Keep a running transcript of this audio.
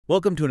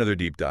Welcome to another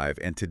deep dive,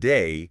 and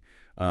today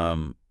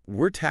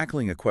we're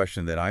tackling a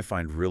question that I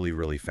find really,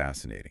 really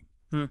fascinating.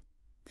 Hmm.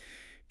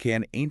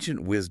 Can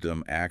ancient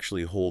wisdom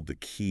actually hold the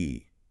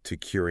key to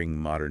curing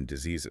modern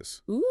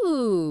diseases?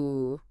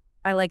 Ooh,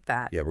 I like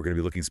that. Yeah, we're going to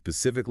be looking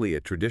specifically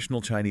at traditional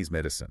Chinese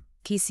medicine.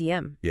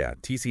 TCM. Yeah,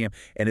 TCM,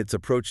 and its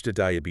approach to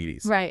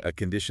diabetes, Right. a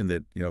condition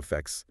that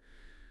affects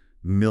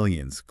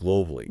millions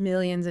globally.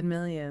 Millions and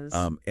millions.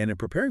 And in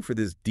preparing for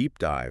this deep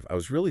dive, I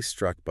was really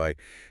struck by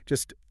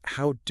just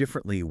how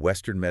differently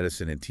Western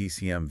medicine and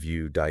TCM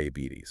view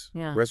diabetes.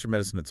 Yeah. Western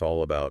medicine, it's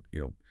all about,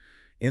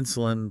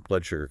 insulin,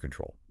 blood sugar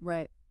control.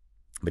 Right.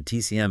 But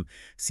TCM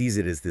sees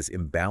it as this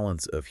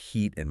imbalance of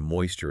heat and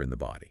moisture in the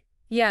body.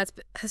 Yeah,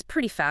 it's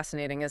pretty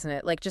fascinating, isn't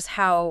it? Like just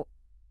how,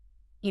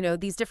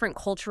 these different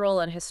cultural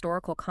and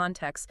historical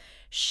contexts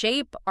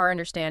shape our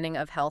understanding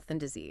of health and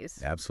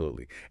disease.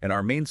 Absolutely. And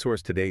our main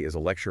source today is a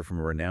lecture from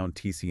a renowned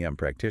TCM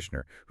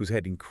practitioner who's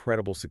had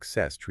incredible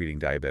success treating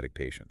diabetic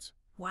patients,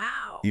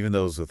 Wow. even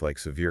those with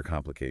severe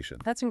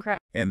complications. That's incredible.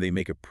 And they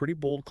make a pretty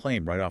bold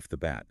claim right off the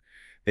bat.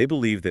 They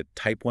believe that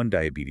type 1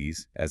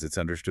 diabetes, as it's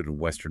understood in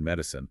Western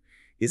medicine,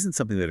 isn't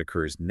something that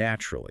occurs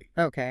naturally.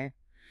 Okay.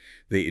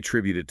 They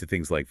attribute it to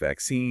things like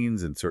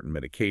vaccines and certain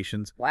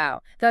medications.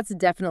 Wow. That's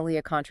definitely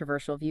a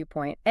controversial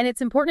viewpoint. And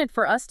it's important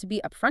for us to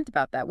be upfront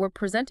about that. We're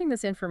presenting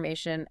this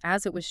information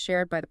as it was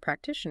shared by the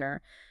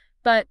practitioner,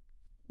 but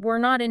we're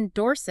not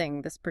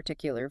endorsing this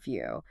particular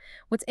view.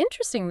 What's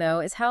interesting, though,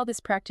 is how this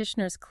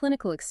practitioner's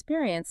clinical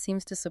experience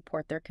seems to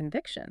support their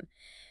conviction.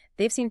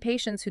 They've seen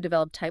patients who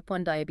develop type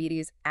 1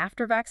 diabetes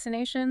after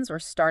vaccinations or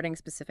starting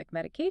specific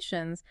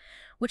medications,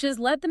 which has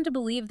led them to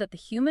believe that the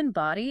human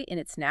body in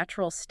its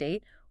natural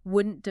state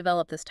wouldn't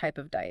develop this type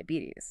of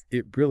diabetes.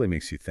 It really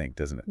makes you think,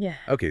 doesn't it? Yeah.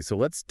 Okay, so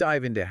let's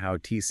dive into how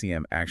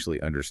TCM actually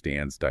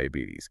understands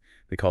diabetes.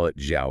 They call it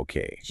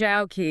Zhaoqi.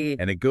 Zhaoqi.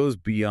 And it goes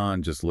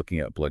beyond just looking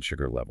at blood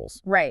sugar levels.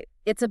 Right.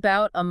 It's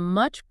about a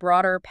much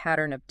broader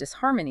pattern of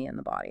disharmony in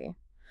the body.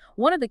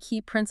 One of the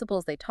key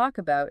principles they talk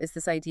about is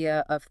this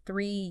idea of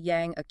 3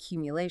 yang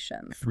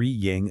accumulation. 3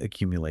 yang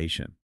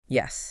accumulation.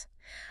 Yes.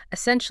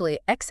 Essentially,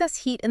 excess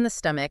heat in the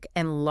stomach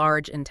and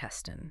large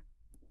intestine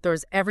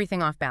throws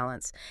everything off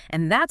balance,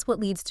 and that's what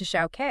leads to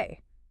Zhaoqi.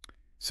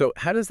 So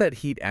how does that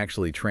heat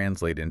actually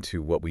translate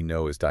into what we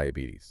know as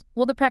diabetes?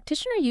 Well, the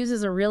practitioner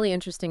uses a really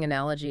interesting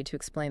analogy to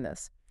explain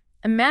this.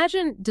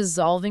 Imagine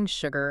dissolving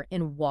sugar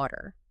in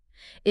water.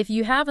 If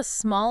you have a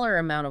smaller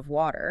amount of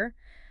water,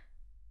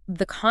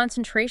 the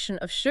concentration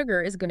of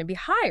sugar is going to be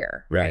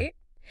higher, right?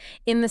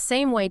 In the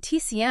same way,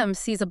 TCM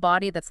sees a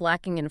body that's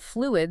lacking in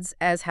fluids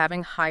as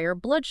having higher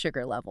blood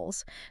sugar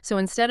levels. So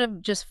instead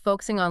of just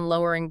focusing on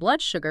lowering blood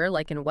sugar,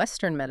 like in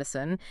Western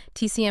medicine,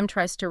 TCM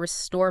tries to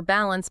restore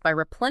balance by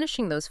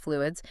replenishing those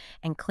fluids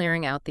and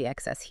clearing out the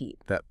excess heat.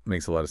 That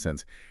makes a lot of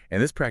sense.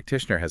 And this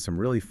practitioner has some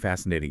really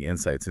fascinating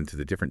insights into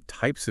the different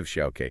types of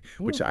Zhaoqi,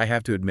 which I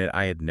have to admit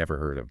I had never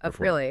heard of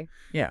before. Really?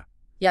 Yeah.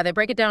 Yeah, they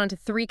break it down into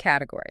 3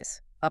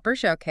 categories. Upper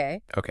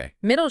Zhaoqi, Okay.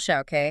 middle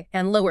Zhaoqi,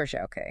 and lower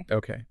Zhaoqi,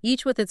 Okay.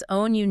 each with its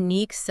own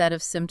unique set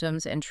of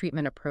symptoms and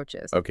treatment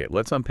approaches. Okay,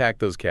 let's unpack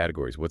those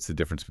categories. What's the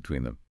difference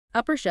between them?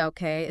 Upper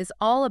Zhaoqi is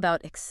all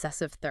about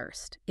excessive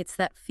thirst. It's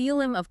that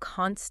feeling of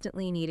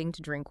constantly needing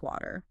to drink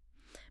water.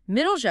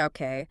 Middle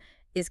Zhaoqi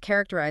is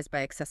characterized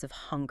by excessive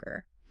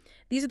hunger.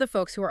 These are the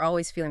folks who are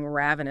always feeling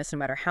ravenous no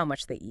matter how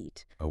much they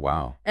eat. Oh,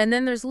 wow. And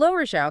then there's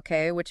lower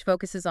Zhaoqi, which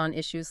focuses on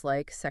issues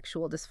like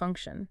sexual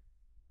dysfunction.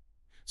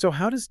 So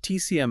how does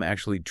TCM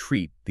actually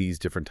treat these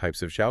different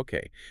types of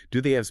Zhaoqi? Do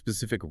they have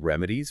specific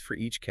remedies for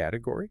each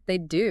category? They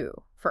do.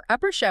 For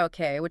upper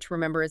Zhaoqi, which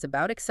remember is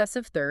about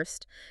excessive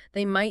thirst,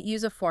 they might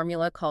use a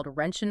formula called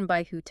Renshin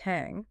by Hu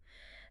Tang.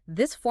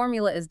 This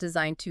formula is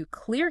designed to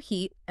clear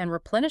heat and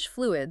replenish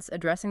fluids,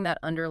 addressing that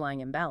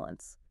underlying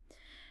imbalance.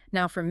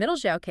 Now, for middle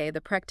Zhaoqi,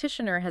 the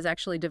practitioner has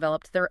actually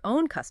developed their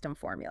own custom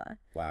formula.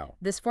 Wow.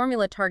 This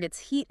formula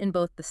targets heat in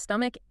both the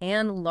stomach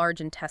and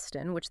large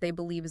intestine, which they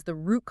believe is the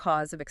root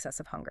cause of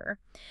excessive hunger.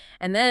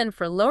 And then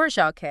for lower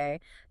Zhaoqi,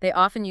 they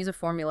often use a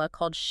formula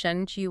called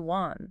Shen Ji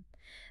Wan.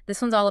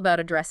 This one's all about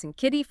addressing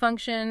kidney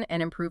function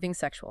and improving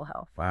sexual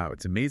health. Wow,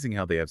 it's amazing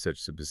how they have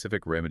such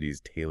specific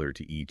remedies tailored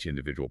to each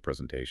individual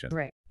presentation.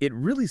 Right. It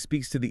really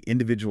speaks to the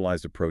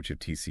individualized approach of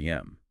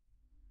TCM.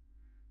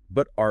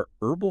 But are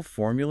herbal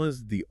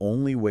formulas the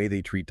only way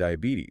they treat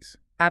diabetes?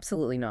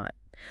 Absolutely not.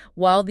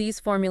 While these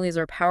formulas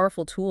are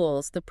powerful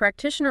tools, the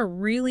practitioner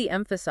really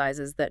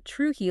emphasizes that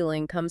true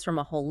healing comes from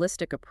a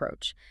holistic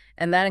approach,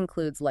 and that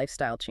includes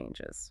lifestyle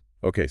changes.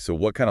 Okay, so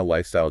what kind of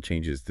lifestyle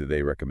changes do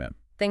they recommend?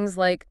 Things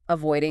like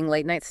avoiding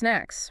late-night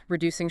snacks,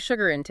 reducing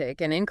sugar intake,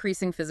 and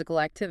increasing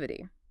physical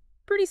activity.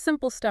 Pretty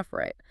simple stuff,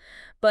 right?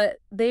 But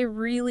they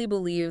really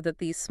believe that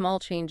these small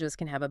changes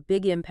can have a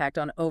big impact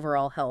on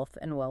overall health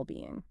and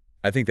well-being.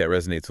 I think that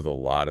resonates with a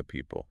lot of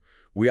people.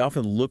 We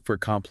often look for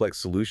complex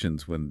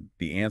solutions when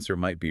the answer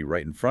might be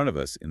right in front of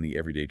us in the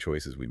everyday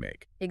choices we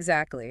make.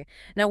 Exactly.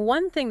 Now,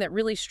 one thing that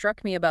really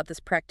struck me about this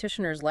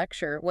practitioner's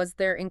lecture was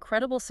their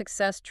incredible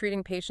success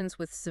treating patients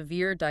with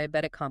severe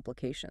diabetic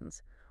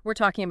complications. We're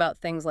talking about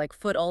things like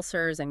foot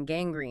ulcers and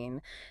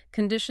gangrene,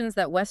 conditions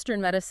that Western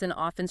medicine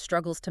often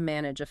struggles to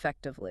manage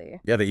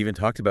effectively. Yeah, they even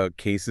talked about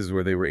cases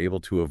where they were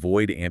able to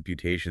avoid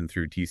amputation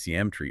through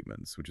TCM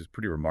treatments, which is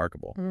pretty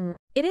remarkable.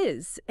 It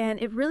is,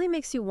 and it really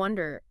makes you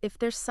wonder if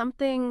there's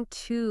something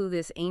to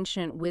this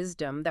ancient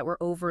wisdom that we're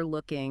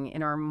overlooking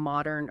in our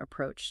modern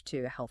approach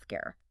to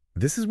healthcare.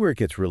 This is where it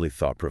gets really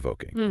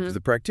thought-provoking, because the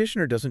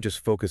practitioner doesn't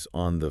just focus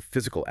on the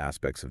physical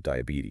aspects of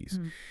diabetes.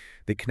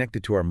 They connect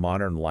it to our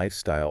modern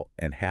lifestyle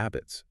and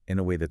habits in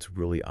a way that's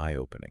really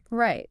eye-opening.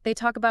 Right. They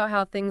talk about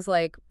how things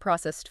like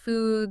processed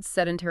foods,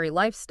 sedentary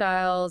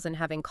lifestyles, and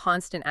having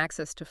constant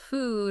access to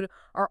food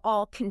are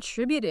all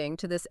contributing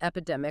to this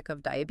epidemic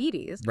of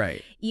diabetes.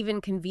 Right.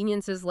 Even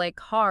conveniences like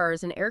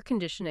cars and air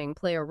conditioning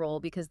play a role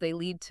because they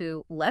lead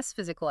to less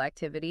physical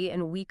activity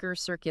and weaker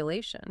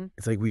circulation.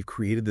 It's like we've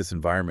created this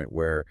environment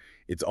where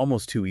it's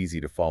almost too easy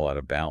to fall out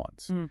of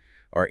balance.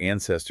 Our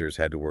ancestors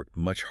had to work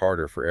much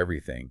harder for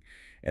everything,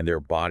 and their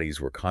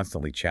bodies were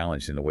constantly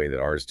challenged in a way that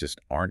ours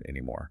just aren't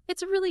anymore.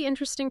 It's a really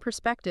interesting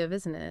perspective,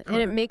 isn't it? And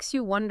it makes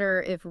you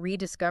wonder if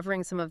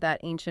rediscovering some of that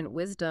ancient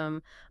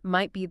wisdom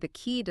might be the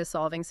key to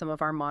solving some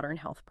of our modern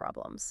health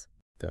problems.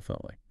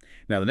 Definitely.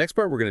 Now, the next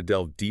part, we're going to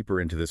delve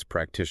deeper into this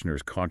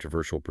practitioner's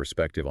controversial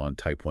perspective on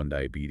type 1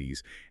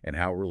 diabetes and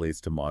how it relates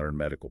to modern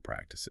medical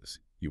practices.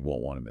 You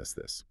won't want to miss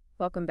this.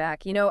 Welcome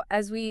back. You know,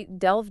 as we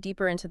delve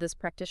deeper into this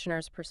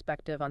practitioner's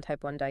perspective on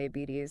type 1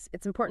 diabetes,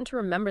 it's important to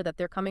remember that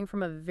they're coming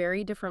from a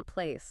very different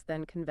place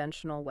than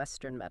conventional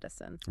Western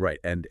medicine. Right.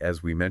 And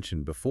as we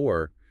mentioned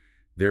before,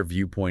 their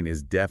viewpoint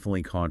is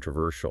definitely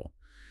controversial.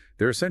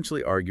 They're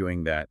essentially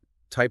arguing that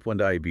type 1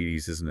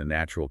 diabetes isn't a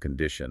natural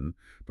condition,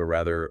 but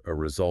rather a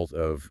result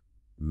of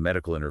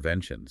medical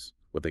interventions,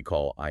 what they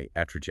call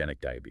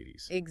iatrogenic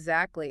diabetes.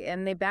 Exactly.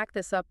 And they back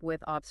this up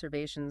with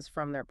observations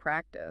from their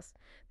practice.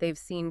 They've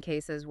seen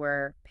cases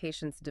where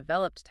patients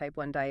developed type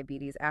 1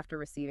 diabetes after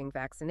receiving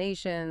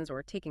vaccinations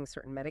or taking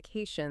certain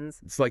medications.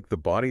 It's like the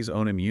body's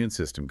own immune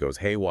system goes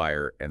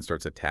haywire and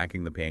starts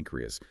attacking the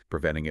pancreas,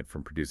 preventing it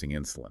from producing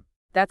insulin.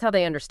 That's how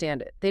they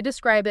understand it. They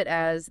describe it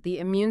as the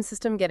immune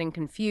system getting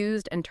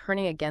confused and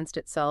turning against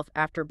itself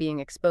after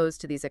being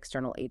exposed to these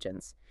external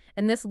agents.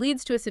 And this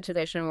leads to a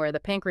situation where the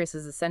pancreas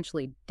is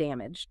essentially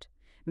damaged,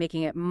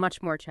 making it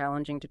much more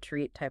challenging to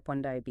treat type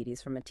 1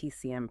 diabetes from a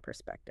TCM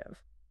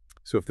perspective.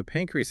 So if the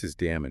pancreas is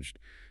damaged,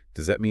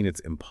 does that mean it's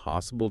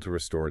impossible to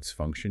restore its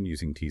function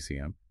using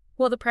TCM?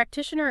 Well, the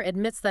practitioner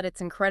admits that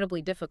it's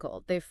incredibly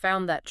difficult. They've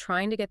found that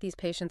trying to get these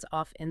patients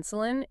off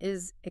insulin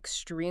is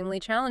extremely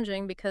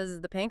challenging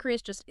because the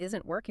pancreas just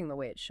isn't working the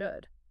way it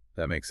should.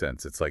 That makes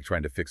sense. It's like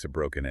trying to fix a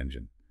broken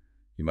engine.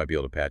 You might be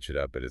able to patch it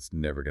up, but it's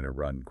never going to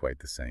run quite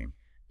the same.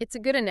 It's a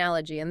good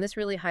analogy, and this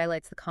really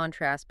highlights the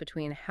contrast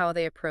between how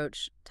they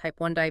approach type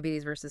 1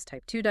 diabetes versus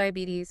type 2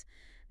 diabetes.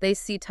 They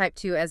see type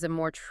 2 as a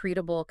more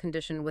treatable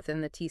condition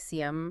within the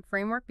TCM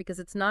framework because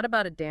it's not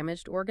about a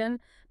damaged organ,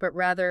 but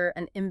rather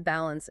an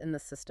imbalance in the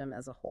system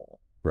as a whole.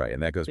 Right,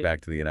 and that goes back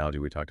to the analogy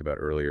we talked about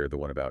earlier, the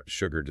one about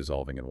sugar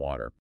dissolving in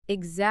water.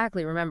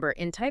 Exactly. Remember,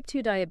 in type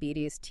 2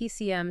 diabetes,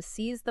 TCM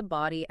sees the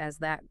body as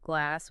that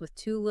glass with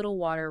too little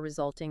water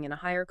resulting in a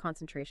higher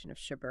concentration of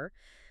sugar.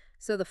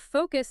 So the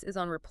focus is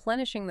on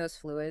replenishing those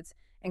fluids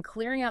and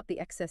clearing out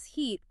the excess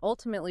heat,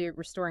 ultimately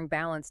restoring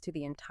balance to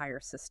the entire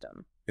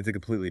system. It's a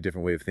completely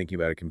different way of thinking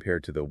about it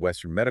compared to the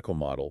Western medical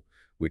model,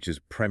 which is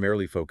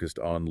primarily focused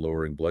on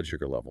lowering blood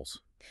sugar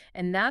levels.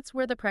 And that's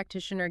where the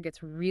practitioner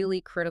gets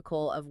really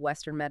critical of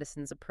Western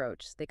medicine's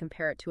approach. They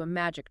compare it to a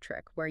magic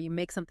trick where you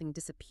make something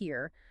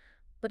disappear,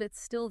 but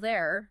it's still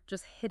there,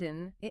 just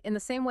hidden. In the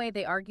same way,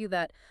 they argue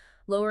that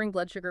lowering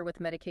blood sugar with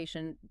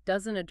medication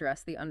doesn't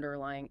address the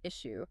underlying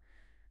issue.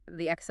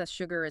 The excess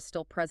sugar is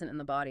still present in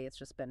the body, it's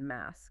just been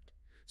masked.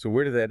 So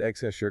where did that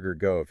excess sugar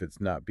go if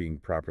it's not being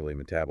properly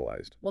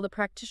metabolized? Well, the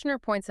practitioner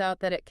points out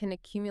that it can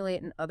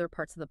accumulate in other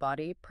parts of the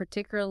body,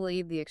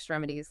 particularly the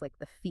extremities like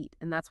the feet.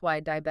 And that's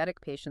why diabetic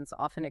patients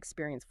often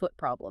experience foot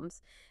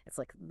problems. It's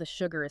like the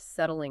sugar is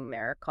settling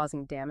there,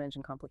 causing damage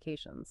and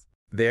complications.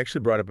 They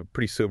actually brought up a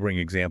pretty sobering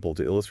example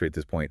to illustrate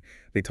this point.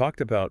 They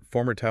talked about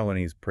former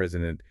Taiwanese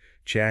President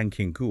Chiang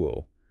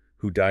Kai-kuo,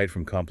 who died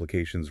from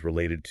complications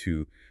related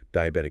to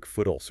diabetic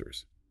foot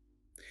ulcers.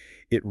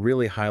 It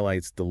really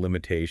highlights the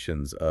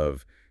limitations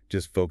of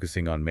just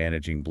focusing on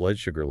managing blood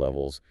sugar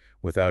levels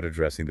without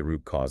addressing the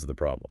root cause of the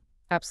problem.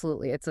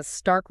 Absolutely. It's a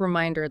stark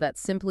reminder that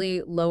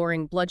simply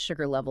lowering blood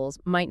sugar levels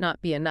might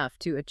not be enough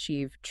to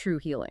achieve true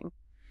healing.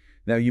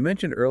 Now, you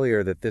mentioned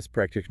earlier that this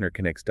practitioner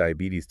connects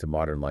diabetes to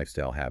modern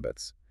lifestyle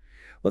habits.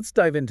 Let's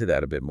dive into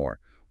that a bit more.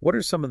 What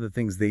are some of the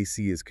things they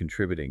see as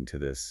contributing to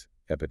this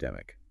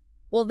epidemic?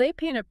 Well, they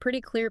paint a pretty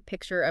clear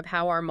picture of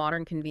how our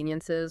modern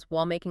conveniences,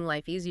 while making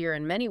life easier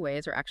in many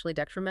ways, are actually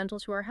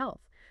detrimental to our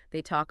health.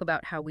 They talk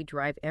about how we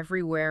drive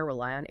everywhere,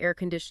 rely on air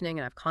conditioning,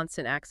 and have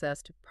constant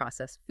access to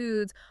processed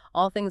foods,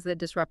 all things that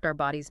disrupt our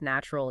body's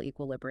natural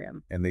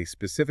equilibrium. And they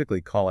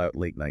specifically call out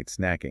late-night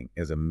snacking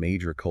as a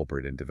major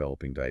culprit in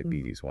developing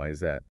diabetes. Why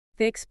is that?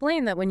 They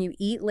explain that when you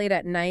eat late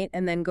at night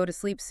and then go to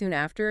sleep soon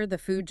after, the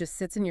food just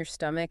sits in your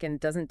stomach and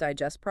doesn't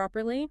digest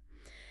properly.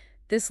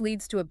 This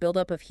leads to a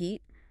buildup of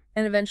heat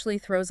and eventually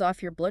throws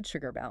off your blood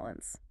sugar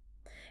balance.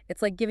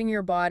 It's like giving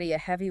your body a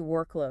heavy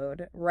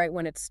workload right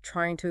when it's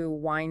trying to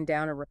wind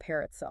down or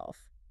repair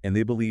itself. And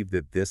they believe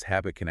that this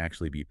habit can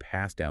actually be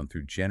passed down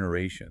through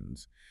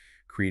generations,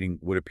 creating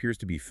what appears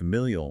to be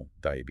familial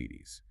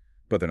diabetes.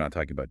 But they're not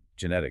talking about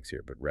genetics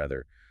here, but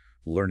rather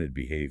learned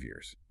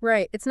behaviors.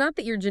 Right. It's not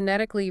that you're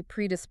genetically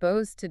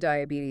predisposed to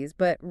diabetes,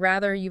 but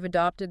rather you've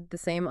adopted the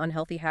same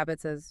unhealthy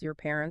habits as your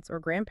parents or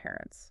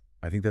grandparents.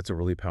 I think that's a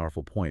really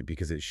powerful point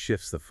because it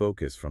shifts the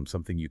focus from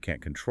something you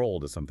can't control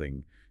to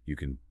something you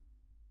can,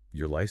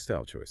 your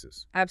lifestyle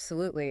choices.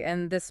 Absolutely.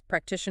 And this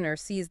practitioner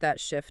sees that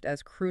shift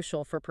as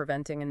crucial for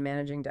preventing and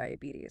managing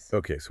diabetes.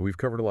 Okay, so we've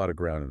covered a lot of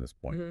ground in this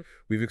point. Mhm.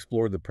 We've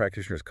explored the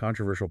practitioner's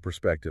controversial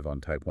perspective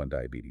on type 1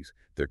 diabetes,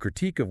 their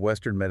critique of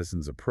Western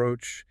medicine's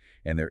approach,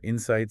 and their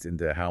insights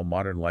into how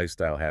modern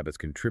lifestyle habits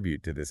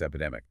contribute to this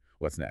epidemic.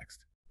 What's next?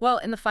 Well,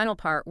 in the final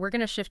part, we're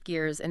going to shift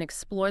gears and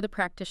explore the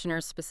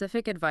practitioner's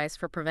specific advice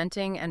for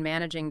preventing and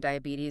managing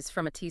diabetes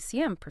from a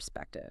TCM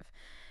perspective.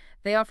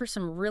 They offer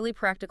some really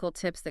practical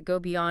tips that go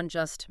beyond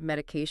just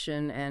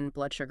medication and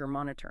blood sugar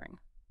monitoring.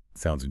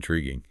 Sounds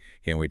intriguing.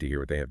 Can't wait to hear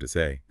what they have to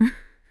say.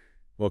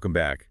 Welcome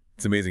back.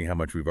 It's amazing how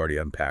much we've already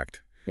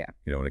unpacked, Yeah.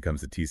 when it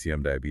comes to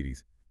TCM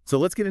diabetes. So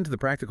let's get into the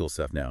practical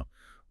stuff now.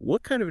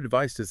 What kind of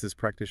advice does this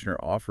practitioner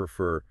offer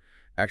for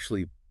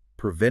actually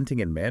preventing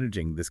and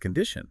managing this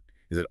condition?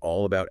 Is it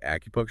all about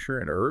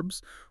acupuncture and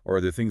herbs, or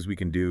are there things we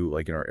can do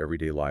like in our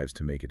everyday lives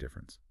to make a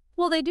difference?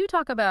 Well, they do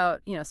talk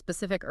about,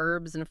 specific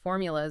herbs and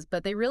formulas,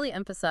 but they really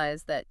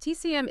emphasize that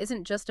TCM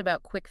isn't just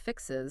about quick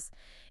fixes.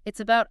 It's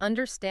about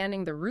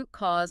understanding the root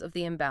cause of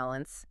the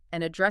imbalance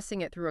and addressing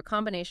it through a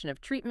combination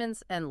of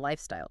treatments and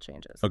lifestyle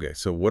changes. Okay,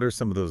 so what are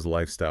some of those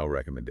lifestyle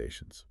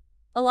recommendations?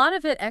 A lot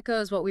of it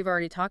echoes what we've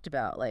already talked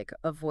about, like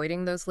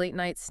avoiding those late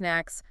night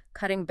snacks,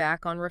 cutting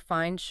back on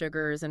refined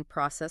sugars and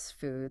processed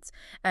foods,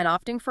 and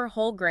opting for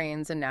whole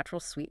grains and natural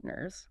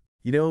sweeteners.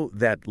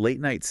 That late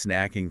night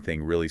snacking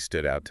thing really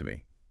stood out to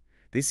me.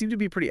 They seem to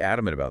be pretty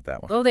adamant about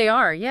that one. Oh, they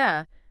are,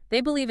 yeah. They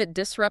believe it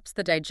disrupts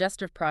the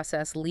digestive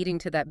process, leading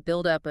to that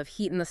buildup of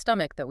heat in the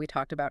stomach that we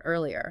talked about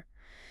earlier.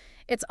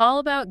 It's all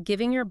about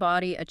giving your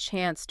body a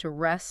chance to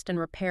rest and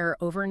repair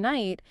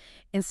overnight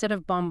instead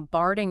of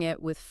bombarding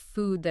it with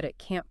food that it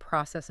can't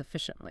process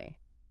efficiently.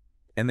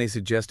 And they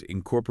suggest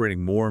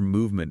incorporating more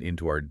movement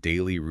into our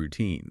daily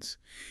routines,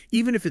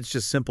 even if it's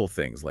just simple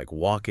things like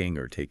walking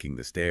or taking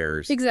the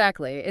stairs.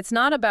 Exactly. It's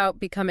not about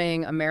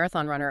becoming a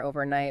marathon runner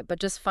overnight, but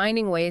just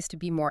finding ways to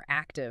be more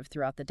active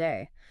throughout the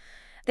day.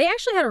 They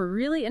actually had a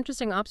really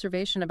interesting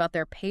observation about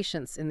their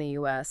patients in the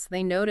U.S.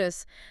 They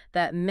notice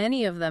that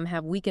many of them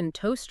have weakened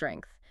toe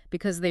strength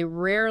because they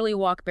rarely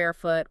walk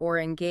barefoot or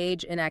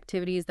engage in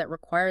activities that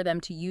require them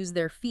to use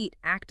their feet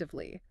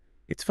actively.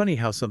 It's funny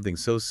how something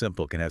so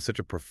simple can have such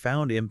a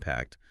profound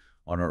impact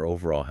on our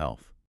overall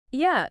health.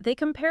 Yeah, they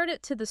compared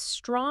it to the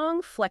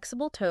strong,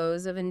 flexible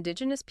toes of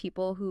indigenous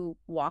people who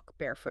walk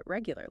barefoot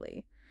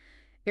regularly.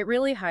 It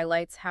really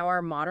highlights how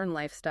our modern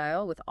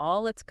lifestyle, with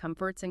all its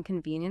comforts and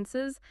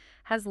conveniences,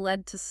 has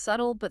led to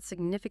subtle but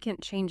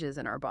significant changes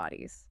in our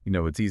bodies.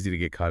 It's easy to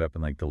get caught up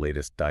in the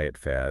latest diet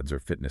fads or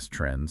fitness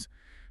trends,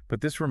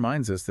 but this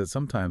reminds us that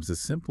sometimes the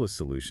simplest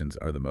solutions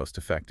are the most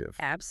effective.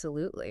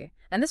 Absolutely.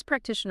 And this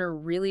practitioner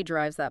really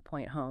drives that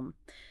point home.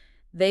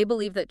 They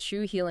believe that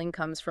true healing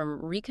comes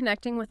from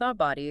reconnecting with our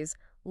bodies,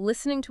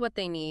 listening to what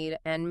they need,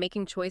 and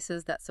making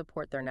choices that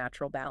support their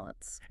natural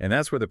balance. And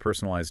that's where the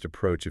personalized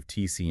approach of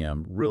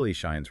TCM really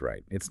shines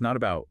right. It's not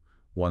about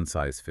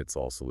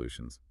one-size-fits-all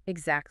solutions.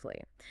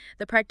 Exactly.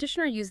 The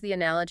practitioner used the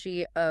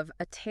analogy of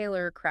a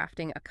tailor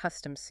crafting a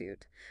custom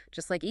suit.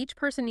 Just like each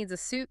person needs a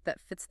suit that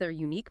fits their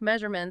unique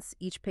measurements,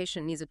 each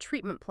patient needs a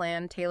treatment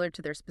plan tailored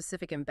to their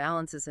specific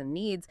imbalances and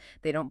needs.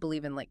 They don't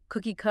believe in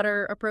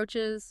cookie-cutter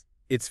approaches.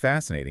 It's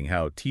fascinating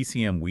how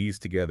TCM weaves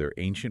together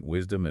ancient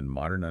wisdom and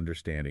modern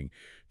understanding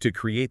to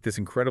create this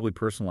incredibly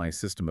personalized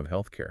system of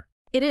healthcare.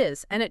 It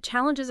is, and it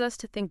challenges us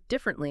to think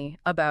differently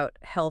about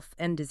health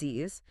and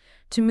disease,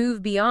 to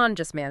move beyond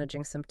just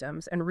managing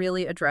symptoms and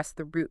really address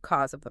the root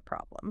cause of the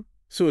problem.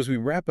 So as we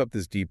wrap up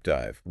this deep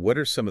dive, what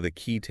are some of the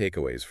key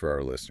takeaways for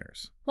our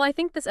listeners? Well, I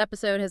think this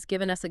episode has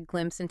given us a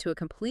glimpse into a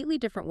completely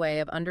different way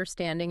of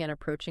understanding and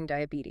approaching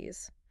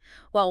diabetes.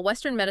 While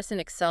Western medicine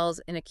excels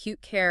in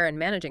acute care and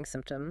managing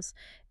symptoms,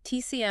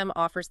 TCM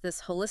offers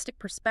this holistic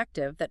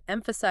perspective that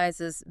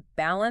emphasizes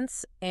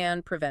balance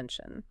and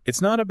prevention.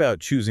 It's not about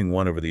choosing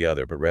one over the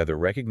other, but rather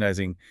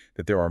recognizing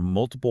that there are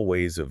multiple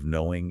ways of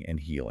knowing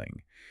and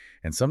healing.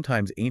 And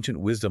sometimes ancient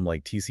wisdom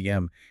like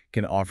TCM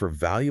can offer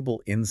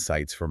valuable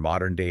insights for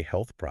modern-day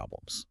health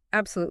problems.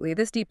 Absolutely.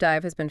 This deep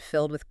dive has been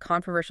filled with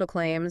controversial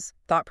claims,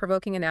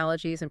 thought-provoking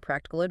analogies, and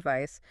practical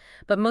advice.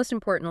 But most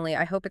importantly,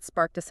 I hope it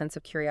sparked a sense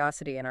of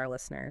curiosity in our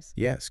listeners.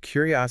 Yes,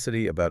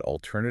 curiosity about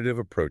alternative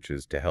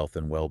approaches to health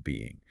and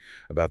well-being,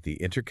 about the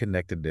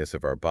interconnectedness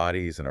of our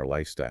bodies and our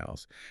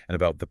lifestyles, and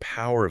about the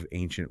power of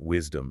ancient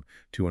wisdom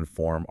to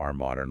inform our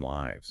modern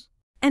lives.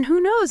 And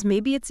who knows,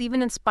 maybe it's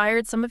even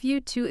inspired some of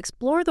you to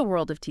explore the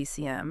world of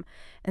TCM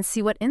and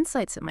see what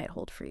insights it might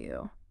hold for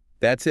you.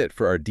 That's it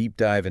for our deep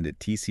dive into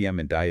TCM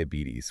and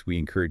diabetes. We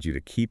encourage you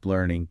to keep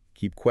learning,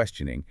 keep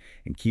questioning,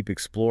 and keep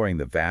exploring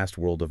the vast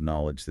world of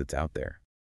knowledge that's out there.